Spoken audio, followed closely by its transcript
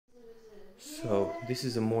So this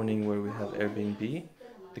is a morning where we have Airbnb.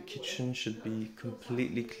 The kitchen should be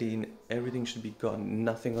completely clean. Everything should be gone.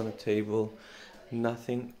 Nothing on the table.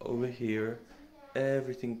 Nothing over here.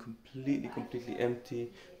 Everything completely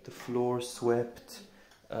empty. The floor swept.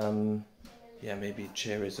 Yeah, maybe a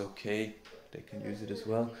chair is okay. They can use it as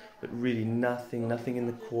well. But really nothing in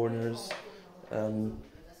the corners.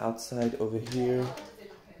 Outside over here,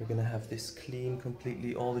 we're gonna have this clean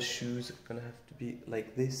completely. All the shoes are gonna have to be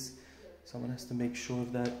like this. Someone has to make sure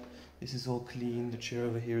of that. This is all clean. The chair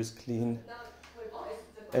over here is clean.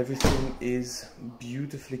 Everything is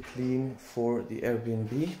beautifully clean for the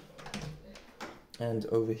Airbnb. And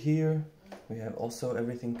over here, we have also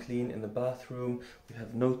everything clean in the bathroom. We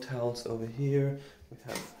have no towels over here. We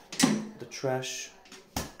have the trash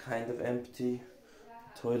kind of empty.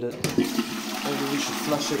 Toilet. Maybe we should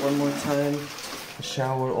flush it one more time. The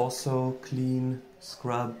shower also clean,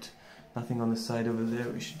 scrubbed. Nothing on the side over there.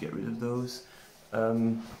 We should get rid of those.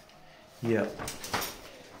 Yeah.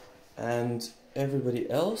 And everybody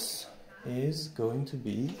else is going to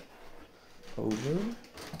be over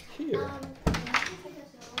here.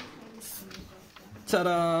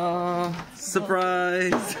 Ta-da!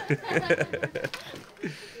 Surprise!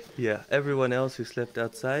 Yeah, everyone else who slept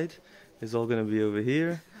outside is all going to be over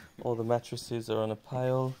here. All the mattresses are on a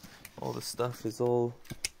pile. All the stuff is all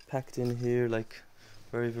packed in here, like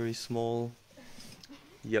very small.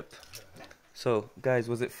 Yep. So, guys,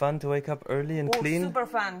 was it fun to wake up early and clean? Super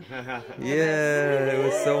fun. Yeah, it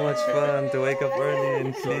was so much fun to wake up early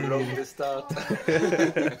and clean. So long to start.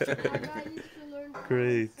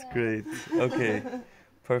 Great. Okay,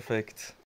 perfect.